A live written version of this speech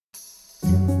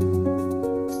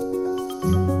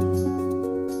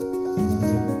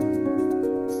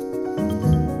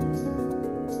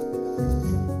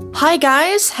Hi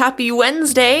guys, happy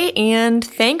Wednesday, and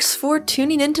thanks for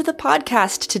tuning into the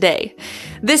podcast today.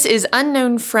 This is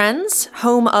Unknown Friends,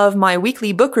 home of my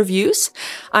weekly book reviews.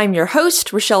 I'm your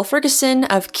host, Rochelle Ferguson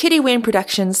of Kitty Wayne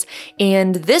Productions,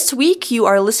 and this week you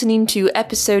are listening to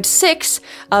episode 6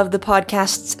 of the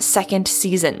podcast's second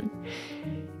season.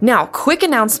 Now, quick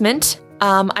announcement.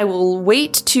 I will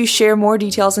wait to share more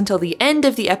details until the end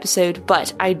of the episode,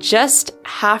 but I just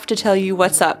have to tell you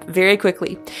what's up very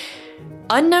quickly.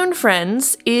 Unknown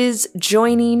Friends is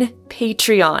joining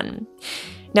Patreon.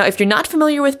 Now, if you're not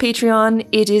familiar with Patreon,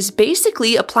 it is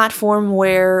basically a platform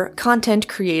where content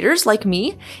creators like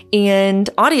me and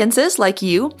audiences like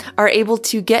you are able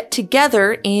to get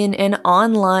together in an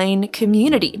online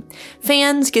community.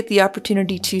 Fans get the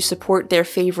opportunity to support their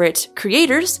favorite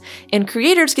creators, and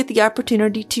creators get the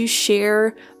opportunity to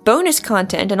share bonus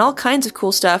content and all kinds of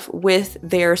cool stuff with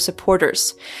their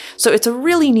supporters. So it's a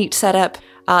really neat setup.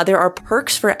 There are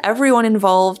perks for everyone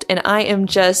involved, and I am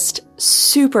just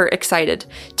super excited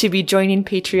to be joining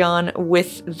Patreon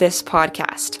with this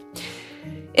podcast.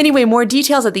 Anyway, more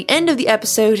details at the end of the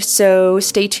episode, so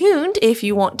stay tuned if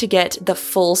you want to get the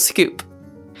full scoop.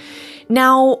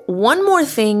 Now, one more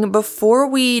thing before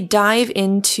we dive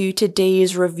into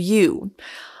today's review.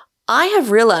 I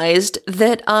have realized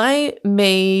that I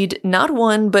made not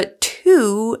one, but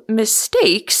 2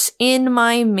 mistakes in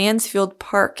my Mansfield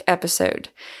Park episode.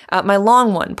 My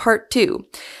long one, part 2.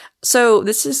 So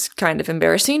this is kind of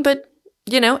embarrassing, but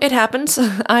it happens.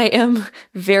 I am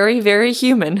very, very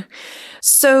human.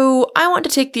 So I want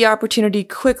to take the opportunity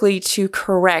quickly to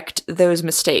correct those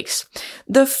mistakes.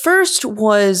 The first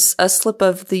was a slip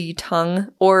of the tongue,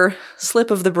 or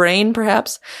slip of the brain,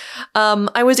 perhaps.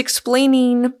 I was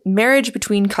explaining marriage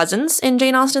between cousins in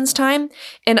Jane Austen's time,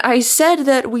 and I said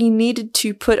that we needed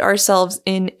to put ourselves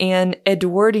in an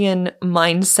Edwardian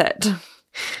mindset.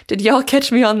 Did y'all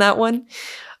catch me on that one?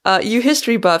 You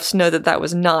history buffs know that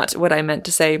was not what I meant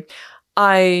to say.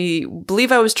 I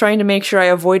believe I was trying to make sure I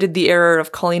avoided the error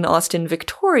of calling Austen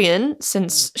Victorian,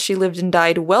 since she lived and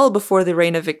died well before the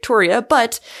reign of Victoria,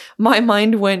 but my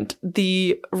mind went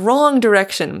the wrong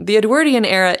direction. The Edwardian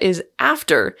era is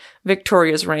after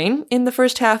Victoria's reign, in the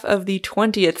first half of the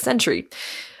 20th century.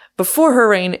 Before her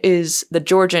reign is the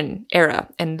Georgian era,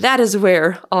 and that is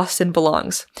where Austen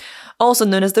belongs. Also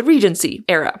known as the Regency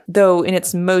era, though in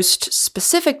its most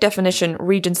specific definition,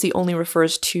 Regency only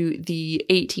refers to the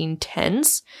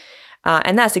 1810s,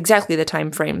 and that's exactly the time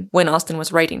frame when Austen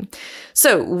was writing.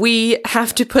 So we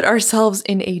have to put ourselves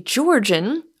in a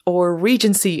Georgian or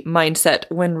Regency mindset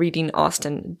when reading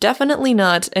Austen, definitely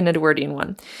not an Edwardian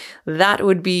one. That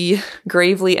would be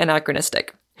gravely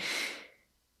anachronistic.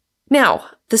 Now,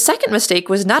 the second mistake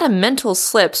was not a mental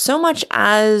slip so much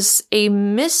as a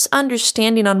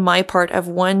misunderstanding on my part of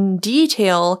one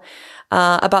detail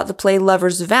about the play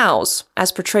Lover's Vows,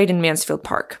 as portrayed in Mansfield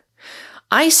Park.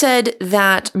 I said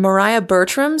that Maria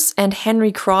Bertram's and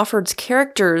Henry Crawford's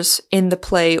characters in the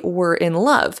play were in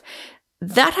love.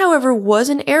 That, however, was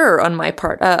an error on my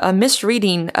part, a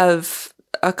misreading of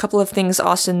a couple of things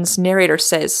Austen's narrator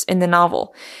says in the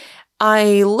novel.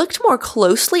 I looked more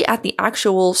closely at the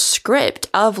actual script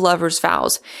of Lover's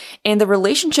Vows, and the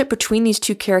relationship between these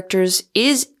two characters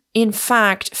is, in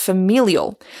fact,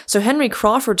 familial. So Henry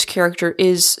Crawford's character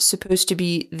is supposed to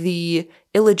be the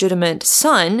illegitimate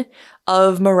son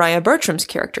of Maria Bertram's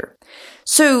character.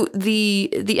 So the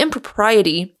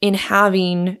impropriety in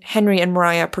having Henry and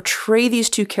Maria portray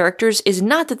these two characters is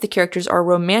not that the characters are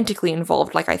romantically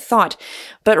involved like I thought,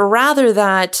 but rather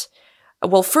that,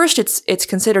 well, first, it's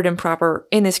considered improper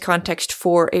in this context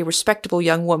for a respectable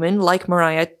young woman like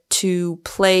Maria to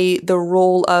play the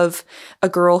role of a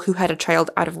girl who had a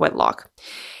child out of wedlock.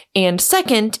 And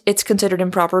second, it's considered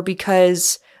improper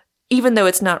because even though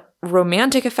it's not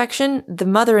romantic affection, the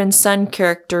mother and son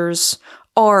characters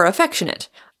are affectionate.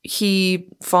 He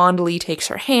fondly takes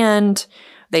her hand,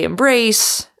 they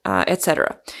embrace,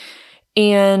 etc.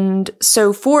 And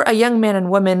so for a young man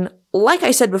and woman, like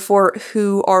I said before,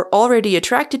 who are already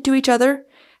attracted to each other,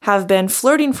 have been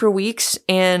flirting for weeks,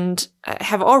 and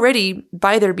have already,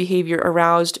 by their behavior,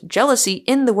 aroused jealousy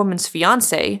in the woman's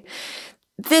fiancé,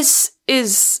 this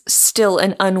is still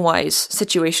an unwise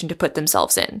situation to put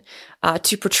themselves in,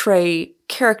 to portray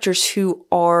characters who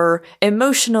are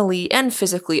emotionally and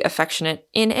physically affectionate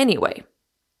in any way.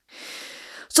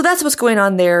 So that's what's going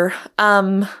on there.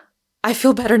 I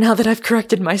feel better now that I've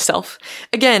corrected myself.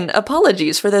 Again,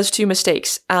 apologies for those 2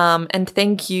 mistakes, and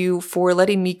thank you for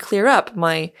letting me clear up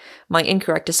my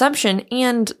incorrect assumption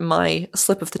and my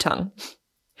slip of the tongue.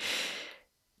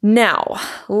 Now,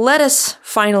 let us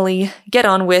finally get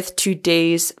on with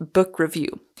today's book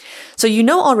review. So you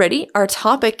know already, our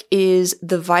topic is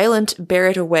The Violent Bear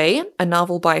It Away, a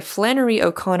novel by Flannery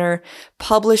O'Connor,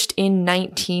 published in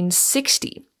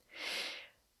 1960.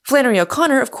 Flannery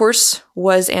O'Connor, of course,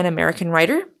 was an American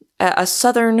writer, a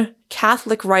Southern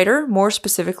Catholic writer, more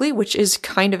specifically, which is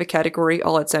kind of a category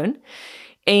all its own.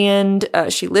 And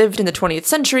she lived in the 20th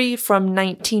century from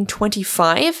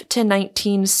 1925 to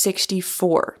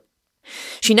 1964.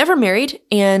 She never married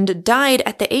and died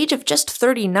at the age of just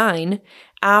 39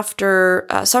 after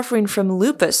suffering from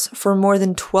lupus for more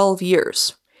than 12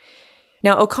 years.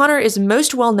 Now, O'Connor is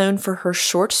most well known for her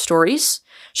short stories.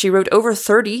 She wrote over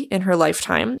 30 in her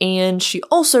lifetime, and she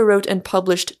also wrote and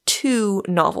published 2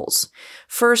 novels.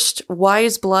 First,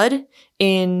 Wise Blood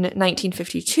in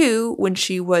 1952, when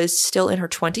she was still in her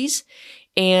 20s,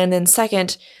 and then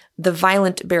second, The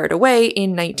Violent Bear It Away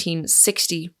in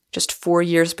 1960, just 4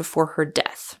 years before her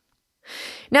death.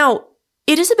 Now,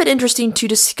 it is a bit interesting to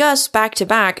discuss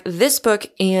back-to-back this book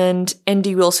and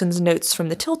N.D. Wilson's notes from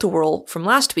the Tilt-A-Whirl from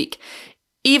last week,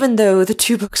 even though the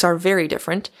 2 books are very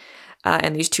different,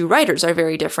 and these 2 writers are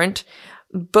very different.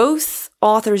 Both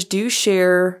authors do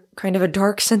share kind of a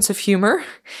dark sense of humor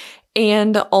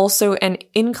and also an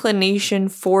inclination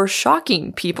for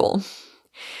shocking people.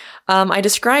 I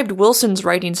described Wilson's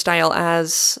writing style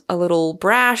as a little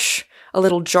brash, a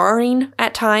little jarring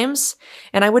at times,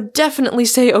 and I would definitely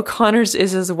say O'Connor's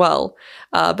is as well,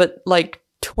 but like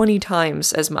 20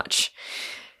 times as much.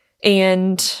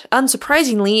 And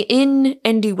unsurprisingly, in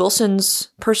N.D. Wilson's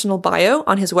personal bio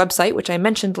on his website, which I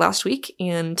mentioned last week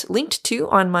and linked to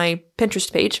on my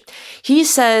Pinterest page, he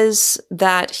says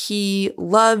that he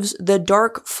loves the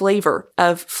dark flavor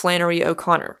of Flannery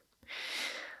O'Connor.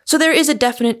 So there is a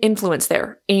definite influence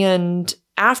there. And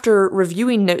after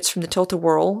reviewing notes from the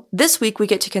Tilt-A-Whirl, this week we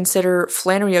get to consider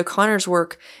Flannery O'Connor's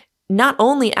work not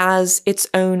only as its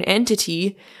own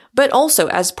entity, but also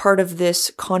as part of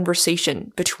this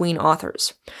conversation between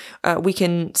authors. We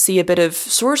can see a bit of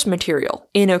source material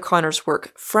in O'Connor's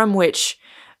work from which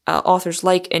authors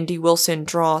like N.D. Wilson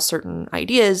draw certain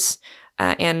ideas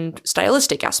and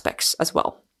stylistic aspects as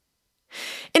well.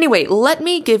 Anyway, let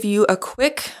me give you a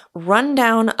quick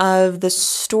rundown of the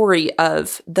story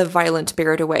of The Violent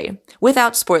Bear It Away,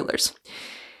 without spoilers.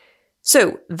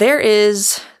 So, there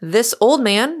is this old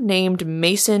man named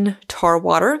Mason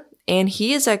Tarwater, and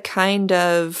he is a kind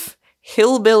of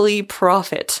hillbilly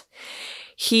prophet.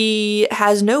 He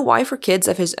has no wife or kids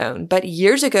of his own, but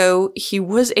years ago, he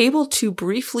was able to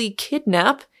briefly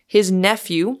kidnap his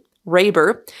nephew,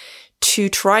 Rayber, to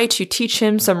try to teach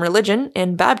him some religion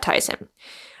and baptize him.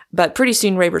 But pretty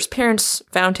soon, Rayber's parents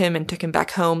found him and took him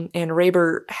back home, and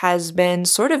Rayber has been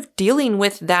sort of dealing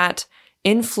with that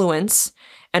influence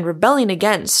and rebelling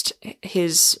against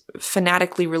his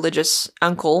fanatically religious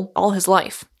uncle all his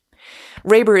life.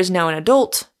 Rayber is now an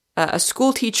adult, a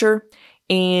school teacher,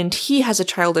 and he has a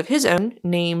child of his own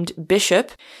named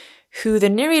Bishop, who the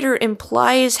narrator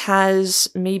implies has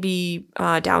maybe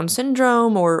Down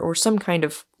syndrome or some kind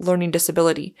of learning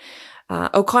disability.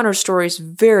 O'Connor's stories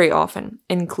very often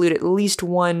include at least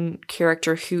one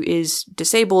character who is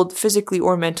disabled physically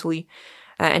or mentally,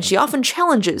 and she often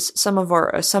challenges some of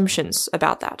our assumptions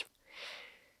about that.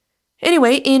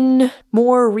 Anyway, in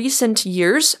more recent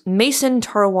years, Mason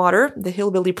Tarwater, the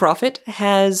hillbilly prophet,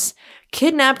 has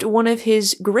kidnapped one of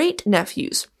his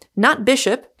great-nephews, not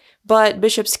Bishop, but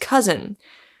Bishop's cousin,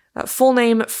 full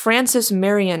name Francis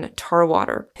Marion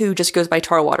Tarwater, who just goes by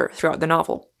Tarwater throughout the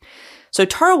novel. So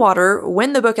Tarwater,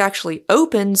 when the book actually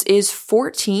opens, is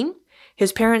 14.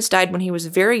 His parents died when he was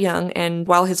very young, and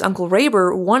while his uncle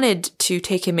Rayber wanted to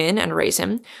take him in and raise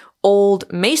him,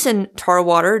 old Mason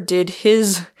Tarwater did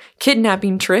his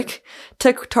kidnapping trick,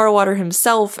 took Tarwater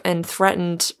himself, and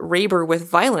threatened Rayber with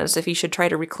violence if he should try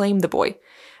to reclaim the boy.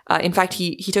 In fact,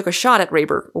 he took a shot at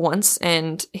Rayber once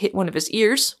and hit one of his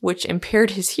ears, which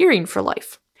impaired his hearing for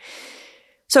life.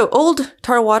 So old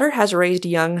Tarwater has raised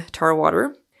young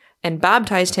Tarwater and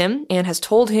baptized him and has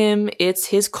told him it's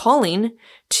his calling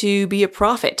to be a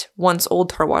prophet once old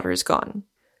Tarwater is gone.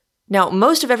 Now,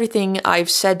 most of everything I've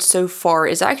said so far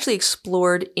is actually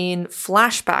explored in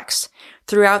flashbacks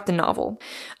throughout the novel,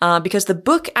 because the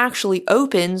book actually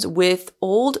opens with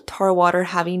old Tarwater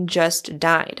having just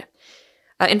died.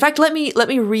 In fact, let me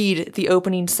read the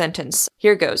opening sentence.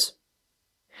 Here goes.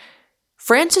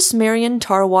 Francis Marion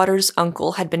Tarwater's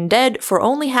uncle had been dead for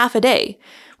only half a day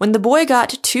when the boy got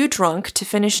too drunk to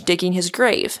finish digging his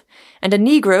grave, and a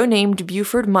Negro named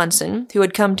Buford Munson, who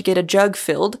had come to get a jug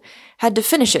filled, had to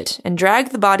finish it and drag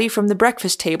the body from the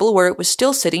breakfast table where it was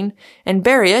still sitting and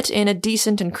bury it in a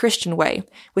decent and Christian way,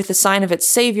 with the sign of its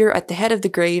savior at the head of the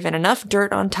grave and enough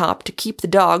dirt on top to keep the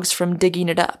dogs from digging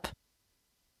it up.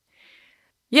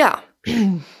 Yeah.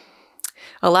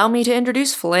 Allow me to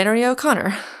introduce Flannery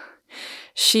O'Connor.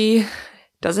 She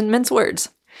doesn't mince words.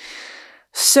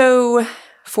 So,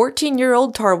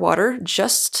 14-year-old Tarwater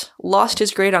just lost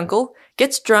his great uncle,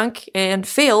 gets drunk, and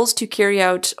fails to carry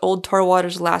out old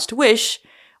Tarwater's last wish,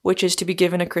 which is to be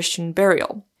given a Christian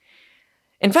burial.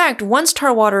 In fact, once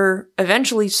Tarwater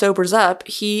eventually sobers up,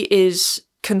 he is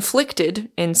conflicted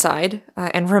inside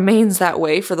and remains that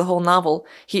way for the whole novel.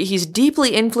 He's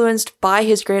deeply influenced by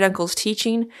his great uncle's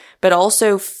teaching, but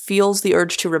also feels the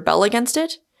urge to rebel against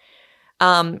it.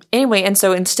 Anyway, and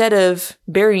so instead of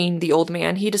burying the old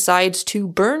man, he decides to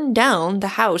burn down the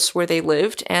house where they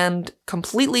lived and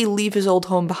completely leave his old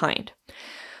home behind.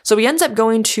 So he ends up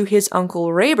going to his uncle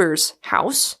Raber's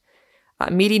house,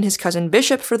 meeting his cousin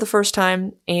Bishop for the first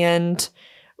time, and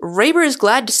Raber is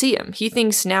glad to see him. He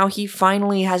thinks now he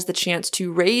finally has the chance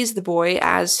to raise the boy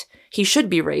as he should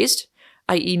be raised,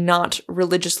 i.e. not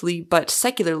religiously but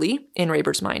secularly in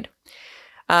Raber's mind.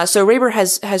 So Raber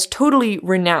has totally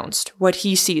renounced what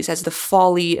he sees as the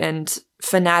folly and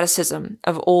fanaticism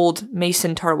of old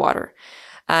Mason Tarwater.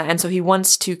 And so he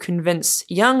wants to convince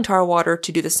young Tarwater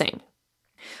to do the same.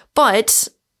 But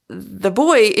the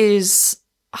boy is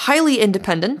highly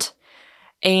independent,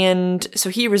 and so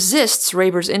he resists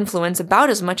Raber's influence about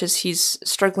as much as he's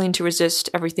struggling to resist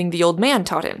everything the old man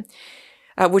taught him.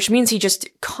 Which means he just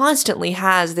constantly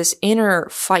has this inner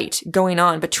fight going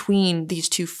on between these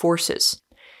two forces.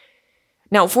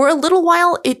 Now, for a little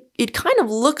while, it kind of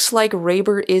looks like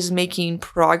Raber is making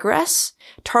progress.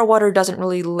 Tarwater doesn't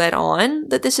really let on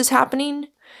that this is happening.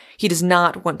 He does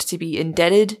not want to be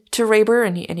indebted to Raber,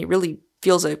 and he really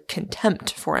feels a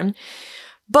contempt for him.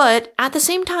 But at the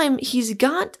same time, he's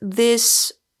got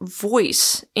this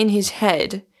voice in his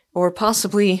head, or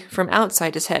possibly from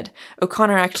outside his head.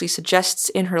 O'Connor actually suggests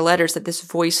in her letters that this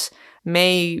voice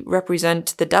may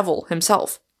represent the devil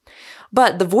himself.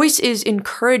 But the voice is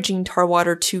encouraging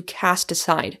Tarwater to cast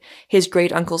aside his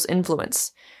great uncle's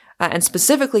influence, and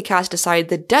specifically cast aside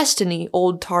the destiny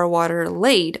old Tarwater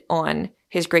laid on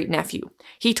his great nephew.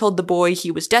 He told the boy he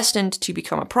was destined to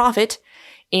become a prophet,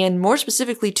 and more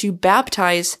specifically to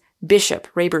baptize Bishop,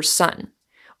 Raber's son.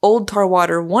 Old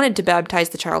Tarwater wanted to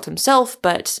baptize the child himself,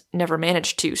 but never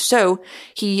managed to, so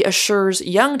he assures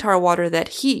young Tarwater that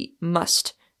he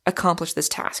must accomplish this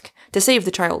task to save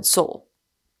the child's soul.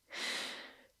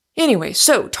 Anyway,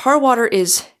 so Tarwater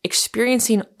is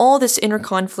experiencing all this inner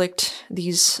conflict,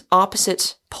 these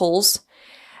opposite poles,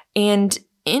 and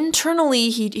internally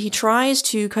he tries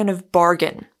to kind of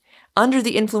bargain. Under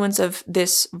the influence of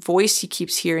this voice he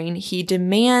keeps hearing, he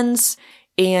demands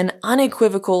an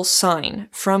unequivocal sign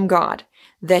from God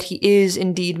that he is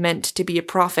indeed meant to be a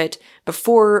prophet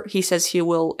before he says he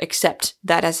will accept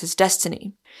that as his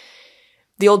destiny.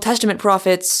 The Old Testament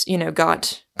prophets,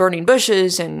 got burning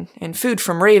bushes and food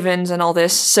from ravens and all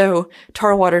this, so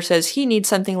Tarwater says he needs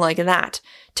something like that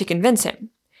to convince him.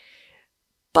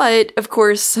 But, of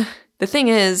course, the thing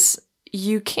is,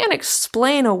 you can't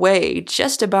explain away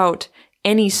just about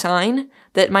any sign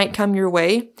that might come your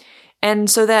way, and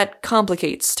so that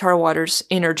complicates Tarwater's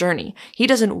inner journey. He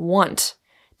doesn't want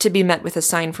to be met with a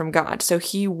sign from God, so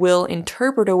he will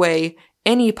interpret away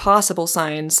any possible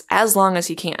signs as long as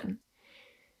he can.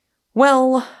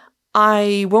 Well,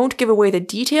 I won't give away the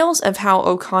details of how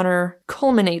O'Connor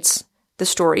culminates the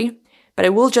story, but I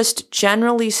will just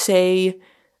generally say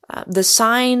the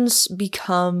signs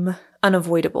become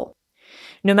unavoidable.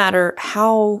 No matter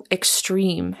how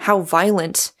extreme, how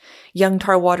violent young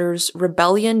Tarwater's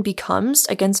rebellion becomes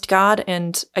against God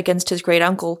and against his great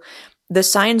uncle, the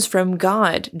signs from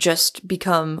God just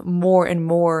become more and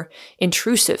more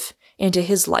intrusive into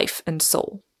his life and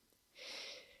soul.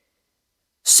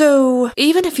 So,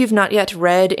 even if you've not yet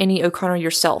read any O'Connor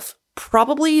yourself,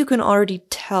 probably you can already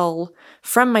tell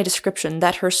from my description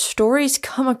that her stories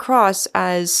come across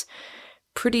as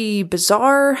pretty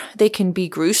bizarre. They can be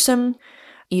gruesome,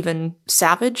 even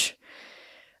savage.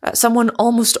 Someone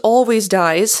almost always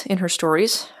dies in her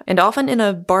stories, and often in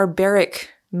a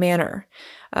barbaric manner.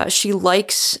 She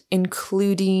likes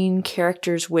including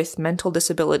characters with mental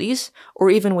disabilities,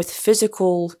 or even with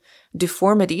physical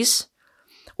deformities.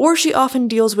 Or she often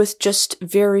deals with just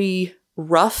very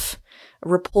rough,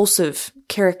 repulsive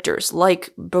characters,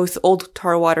 like both old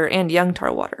Tarwater and young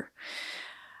Tarwater.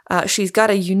 She's got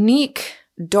a unique,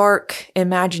 dark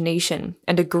imagination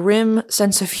and a grim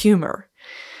sense of humor.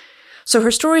 So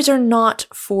her stories are not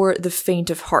for the faint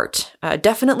of heart,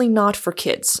 definitely not for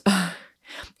kids.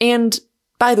 And,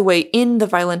 by the way, in The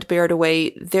Violent Buried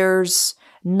Away, there's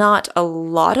not a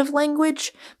lot of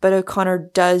language, but O'Connor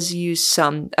does use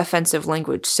some offensive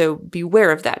language, so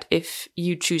beware of that if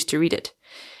you choose to read it.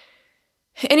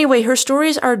 Anyway, her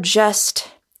stories are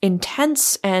just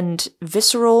intense and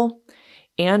visceral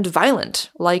and violent,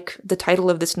 like the title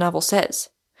of this novel says.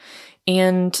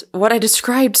 And what I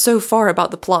described so far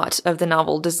about the plot of the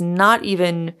novel does not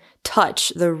even touch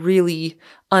the really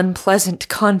unpleasant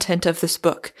content of this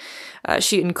book.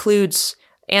 She includes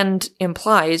and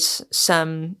implies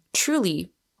some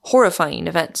truly horrifying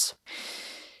events.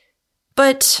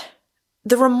 But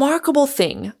the remarkable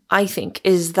thing, I think,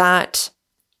 is that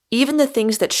even the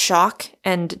things that shock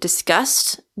and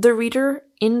disgust the reader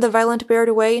in The Violent Buried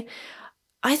Away,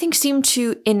 I think seem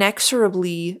to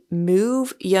inexorably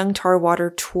move young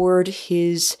Tarwater toward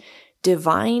his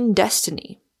divine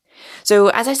destiny. So,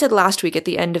 as I said last week at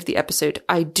the end of the episode,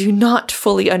 I do not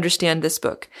fully understand this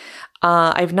book.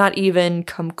 I've not even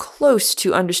come close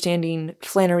to understanding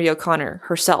Flannery O'Connor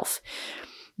herself.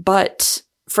 But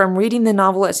from reading the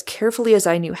novel as carefully as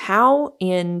I knew how,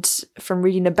 and from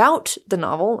reading about the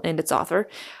novel and its author,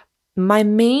 my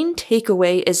main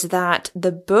takeaway is that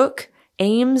the book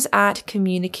aims at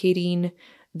communicating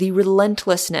the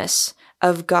relentlessness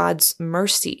of God's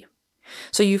mercy.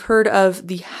 So you've heard of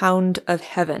the Hound of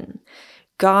Heaven.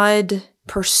 God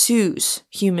pursues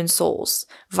human souls,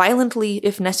 violently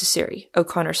if necessary,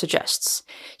 O'Connor suggests.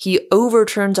 He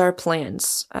overturns our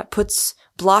plans, puts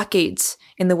blockades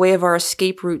in the way of our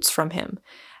escape routes from him,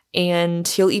 and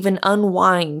he'll even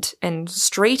unwind and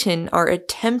straighten our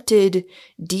attempted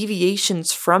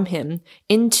deviations from him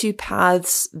into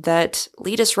paths that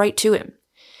lead us right to him.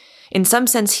 In some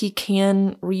sense, he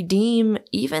can redeem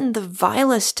even the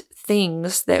vilest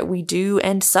things that we do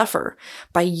and suffer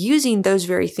by using those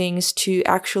very things to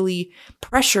actually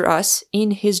pressure us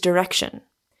in his direction.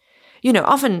 You know,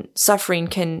 often suffering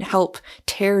can help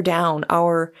tear down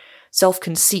our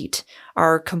self-conceit,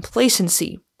 our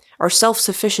complacency, our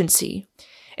self-sufficiency.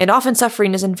 And often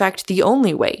suffering is in fact the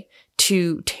only way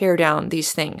to tear down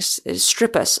these things, is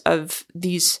strip us of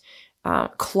these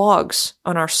clogs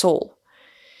on our soul.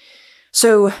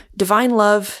 So divine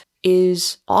love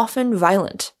is often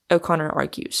violent, O'Connor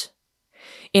argues.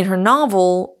 In her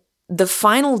novel, the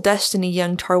final destiny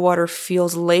young Tarwater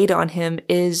feels laid on him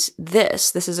is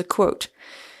this. This is a quote.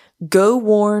 "Go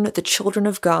warn the children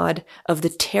of God of the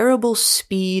terrible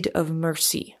speed of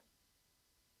mercy."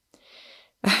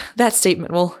 That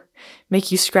statement will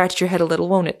make you scratch your head a little,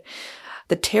 won't it?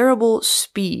 The terrible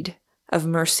speed of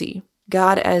mercy.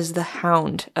 God as the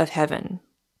Hound of Heaven.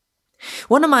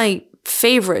 One of my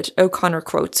favorite O'Connor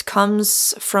quotes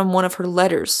comes from one of her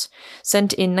letters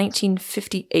sent in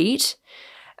 1958.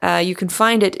 You can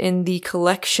find it in the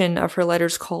collection of her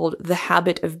letters called The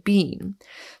Habit of Being.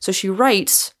 So she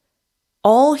writes,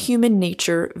 "All human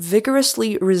nature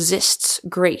vigorously resists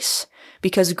grace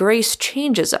because grace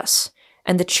changes us,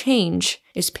 and the change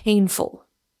is painful."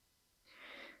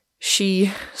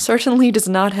 She certainly does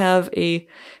not have a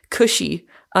cushy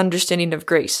understanding of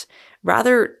grace.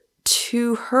 Rather,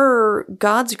 to her,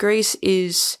 God's grace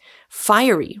is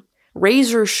fiery,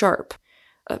 razor sharp,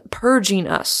 purging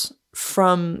us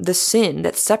from the sin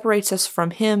that separates us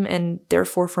from Him and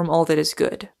therefore from all that is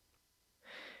good.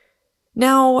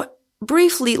 Now,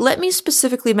 briefly, let me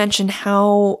specifically mention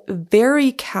how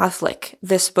very Catholic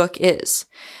this book is.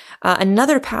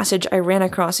 Another passage I ran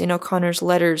across in O'Connor's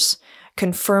letters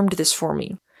confirmed this for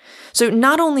me. So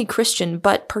not only Christian,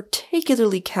 but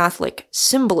particularly Catholic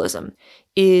symbolism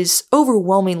is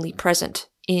overwhelmingly present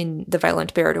in The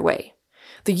Violent Buried Away.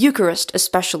 The Eucharist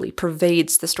especially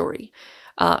pervades the story.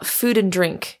 Food and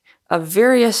drink of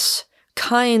various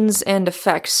kinds and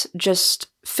effects just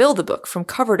fill the book from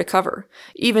cover to cover.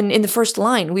 Even in the first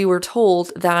line, we were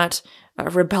told that a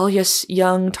rebellious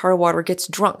young Tarwater gets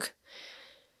drunk.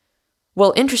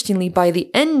 Well, interestingly, by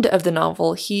the end of the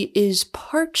novel, he is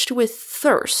parched with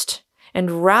thirst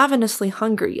and ravenously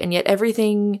hungry, and yet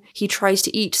everything he tries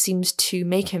to eat seems to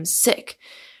make him sick.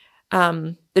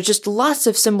 There's just lots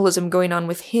of symbolism going on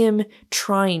with him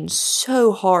trying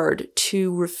so hard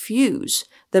to refuse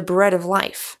the bread of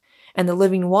life and the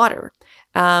living water,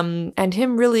 and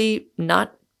him really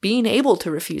not being able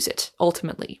to refuse it,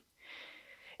 ultimately.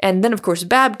 And then, of course,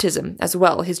 baptism as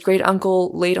well. His great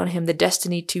uncle laid on him the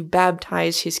destiny to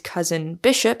baptize his cousin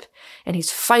Bishop, and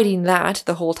he's fighting that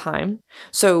the whole time.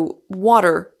 So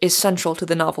water is central to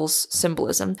the novel's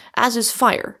symbolism, as is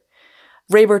fire.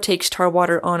 Rayber takes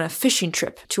Tarwater on a fishing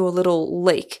trip to a little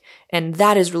lake, and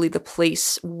that is really the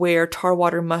place where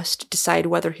Tarwater must decide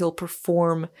whether he'll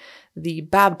perform the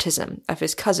baptism of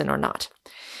his cousin or not.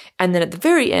 And then at the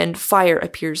very end, fire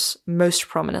appears most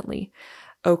prominently.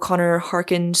 O'Connor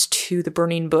hearkens to the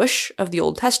burning bush of the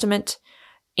Old Testament,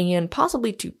 and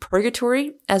possibly to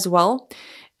purgatory as well.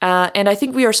 And I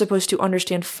think we are supposed to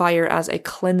understand fire as a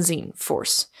cleansing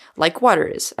force, like water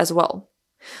is as well.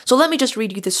 So let me just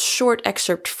read you this short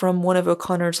excerpt from one of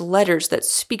O'Connor's letters that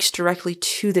speaks directly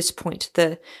to this point,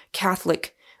 the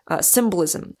Catholic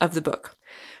symbolism of the book.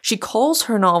 She calls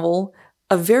her novel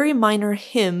a very minor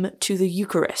hymn to the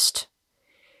Eucharist.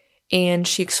 And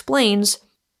she explains,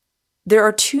 there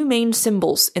are two main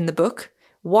symbols in the book,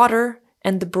 water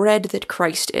and the bread that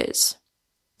Christ is.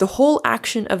 The whole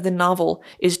action of the novel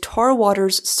is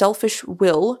Tarwater's selfish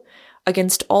will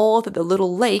against all that the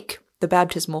little lake, the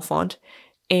baptismal font,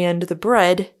 and the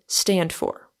bread stand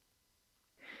for.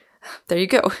 There you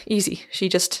go. Easy. She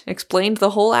just explained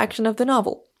the whole action of the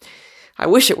novel. I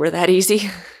wish it were that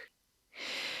easy.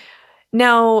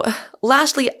 Now,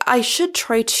 lastly, I should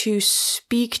try to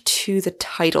speak to the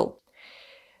title.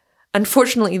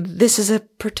 Unfortunately, this is a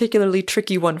particularly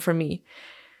tricky one for me.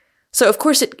 So, of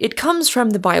course, it comes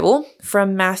from the Bible,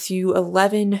 from Matthew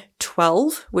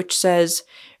 11:12, which says,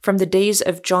 "From the days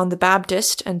of John the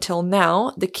Baptist until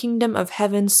now, the kingdom of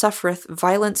heaven suffereth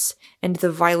violence, and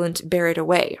the violent bear it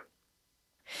away."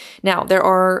 Now, there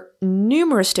are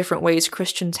numerous different ways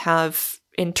Christians have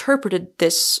interpreted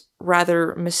this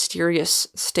rather mysterious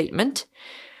statement.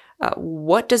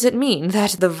 What does it mean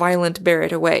that the violent bear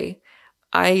it away?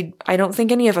 I don't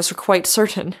think any of us are quite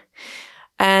certain.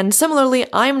 And similarly,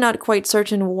 I'm not quite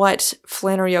certain what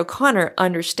Flannery O'Connor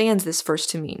understands this verse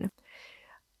to mean.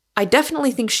 I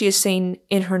definitely think she is saying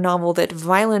in her novel that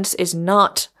violence is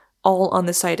not all on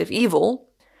the side of evil.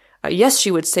 Yes, she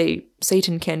would say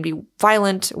Satan can be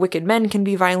violent, wicked men can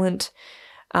be violent,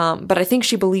 but I think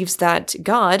she believes that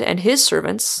God and his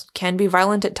servants can be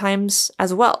violent at times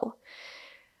as well.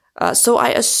 So I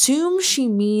assume she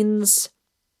means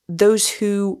those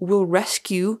who will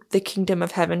rescue the kingdom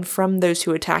of heaven from those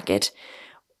who attack it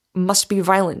must be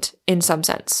violent in some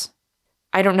sense.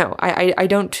 I don't know. I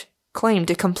don't claim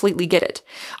to completely get it.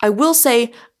 I will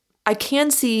say I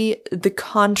can see the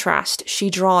contrast she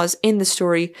draws in the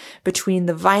story between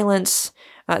the violence,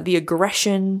 the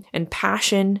aggression and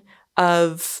passion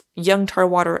of young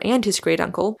Tarwater and his great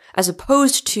uncle, as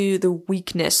opposed to the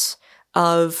weakness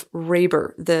of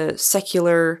Rayber, the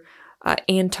secular,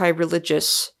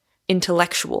 anti-religious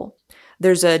intellectual.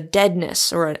 There's a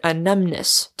deadness or a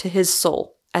numbness to his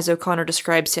soul, as O'Connor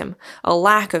describes him, a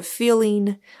lack of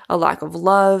feeling, a lack of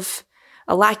love,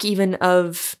 a lack even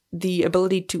of the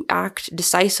ability to act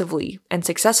decisively and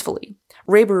successfully.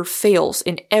 Rayber fails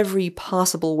in every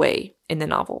possible way in the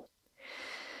novel.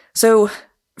 So,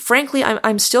 frankly,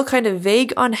 I'm still kind of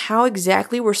vague on how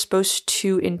exactly we're supposed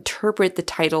to interpret the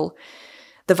title,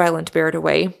 The Violent Bear It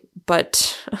Away,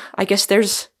 but I guess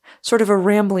there's sort of a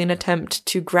rambling attempt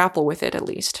to grapple with it, at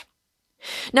least.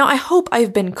 Now, I hope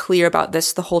I've been clear about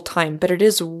this the whole time, but it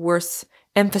is worth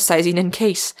emphasizing in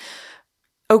case.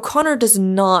 O'Connor does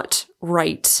not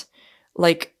write,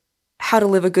 like, how to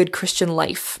live a good Christian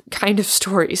life kind of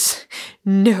stories.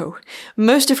 No.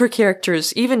 Most of her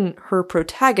characters, even her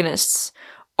protagonists,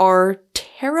 are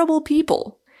terrible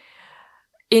people.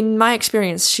 In my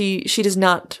experience, she does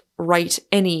not write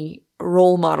any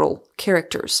role model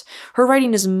characters. Her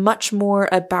writing is much more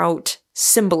about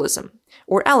symbolism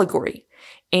or allegory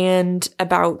and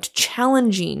about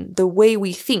challenging the way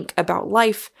we think about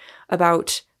life,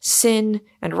 about sin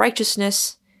and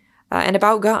righteousness, and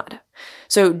about God.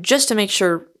 So just to make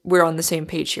sure we're on the same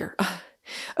page here,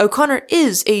 O'Connor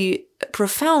is a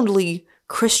profoundly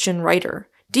Christian writer,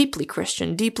 deeply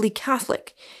Christian, deeply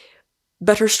Catholic,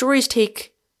 but her stories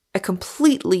take a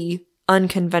completely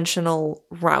unconventional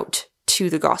route to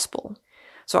the gospel.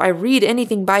 So I read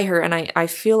anything by her and I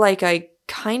feel like I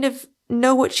kind of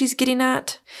know what she's getting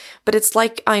at, but it's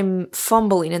like I'm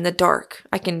fumbling in the dark.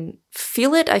 I can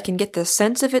feel it, I can get the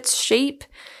sense of its shape,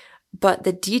 but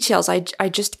the details I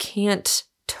just can't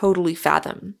totally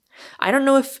fathom. I don't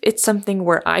know if it's something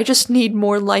where I just need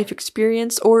more life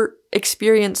experience or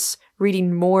experience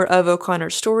reading more of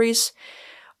O'Connor's stories,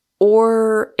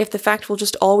 or if the fact will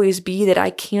just always be that I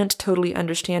can't totally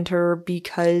understand her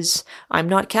because I'm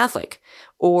not Catholic,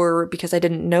 or because I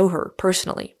didn't know her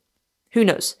personally. Who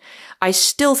knows? I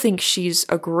still think she's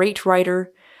a great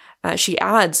writer. She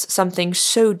adds something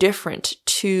so different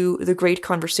to the great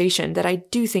conversation that I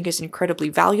do think is incredibly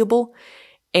valuable,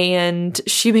 and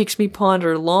she makes me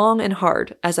ponder long and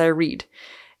hard as I read,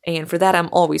 and for that I'm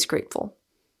always grateful.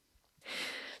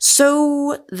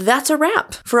 So that's a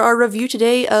wrap for our review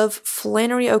today of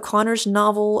Flannery O'Connor's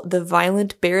novel, The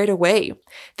Violent Bear It Away.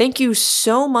 Thank you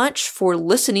so much for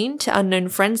listening to Unknown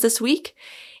Friends this week,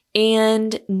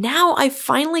 And now I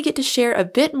finally get to share a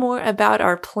bit more about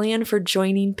our plan for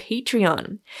joining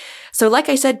Patreon. So like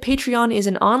I said, Patreon is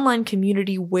an online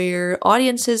community where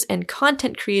audiences and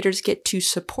content creators get to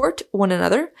support one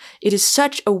another. It is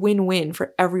such a win-win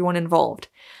for everyone involved.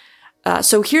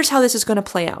 So here's how this is going to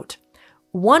play out.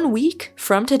 1 week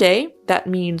from today, that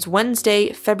means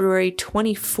Wednesday, February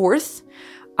 24th,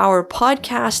 our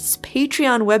podcast's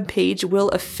Patreon webpage will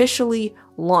officially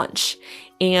launch.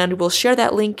 And we'll share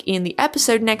that link in the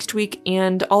episode next week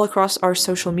and all across our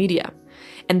social media.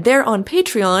 And there on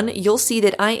Patreon, you'll see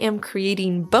that I am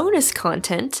creating bonus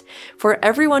content for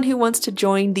everyone who wants to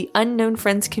join the Unknown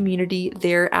Friends community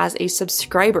there as a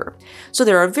subscriber. So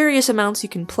there are various amounts you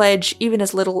can pledge, even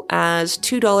as little as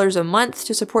 $2 a month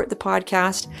to support the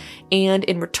podcast. And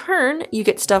in return, you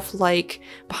get stuff like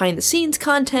behind the scenes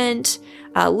content,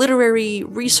 literary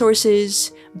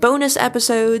resources, bonus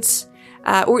episodes,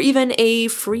 or even a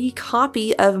free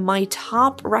copy of my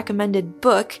top recommended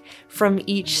book from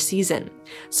each season.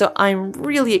 So I'm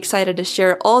really excited to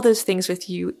share all those things with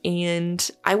you,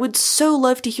 and I would so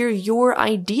love to hear your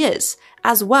ideas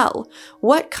as well.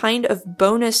 What kind of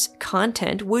bonus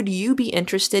content would you be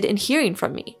interested in hearing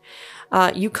from me?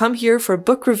 You come here for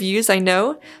book reviews, I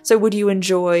know, so would you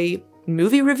enjoy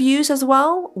movie reviews as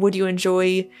well? Would you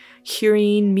enjoy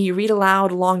hearing me read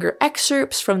aloud longer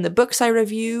excerpts from the books I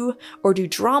review, or do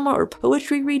drama or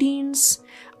poetry readings?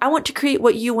 I want to create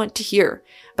what you want to hear,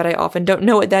 but I often don't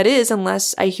know what that is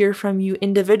unless I hear from you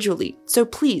individually. So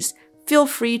please feel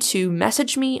free to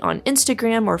message me on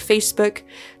Instagram or Facebook.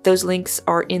 Those links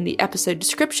are in the episode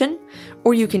description.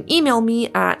 Or you can email me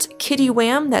at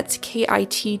kittywham, that's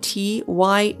KITTYWHAM,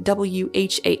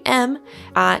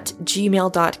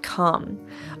 @gmail.com.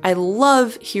 I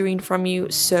love hearing from you,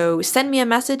 so send me a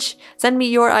message, send me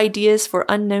your ideas for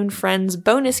Unknown Friends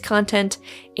bonus content,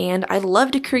 and I'd love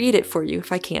to create it for you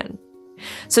if I can.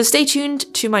 So stay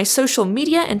tuned to my social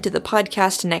media and to the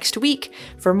podcast next week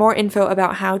for more info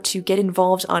about how to get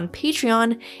involved on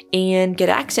Patreon and get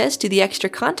access to the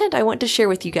extra content I want to share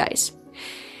with you guys.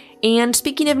 And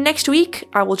speaking of next week,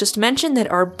 I will just mention that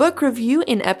our book review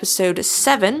in episode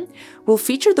 7 will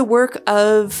feature the work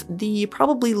of the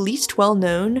probably least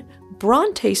well-known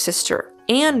Bronte sister,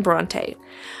 Anne Bronte.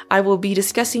 I will be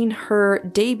discussing her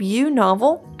debut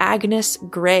novel, Agnes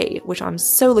Grey, which I'm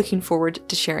so looking forward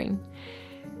to sharing.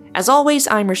 As always,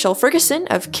 I'm Rochelle Ferguson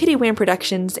of Kitty Wham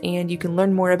Productions, and you can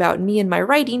learn more about me and my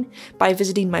writing by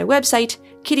visiting my website,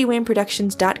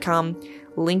 kittywhamproductions.com,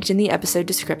 linked in the episode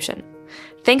description.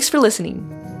 Thanks for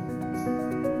listening.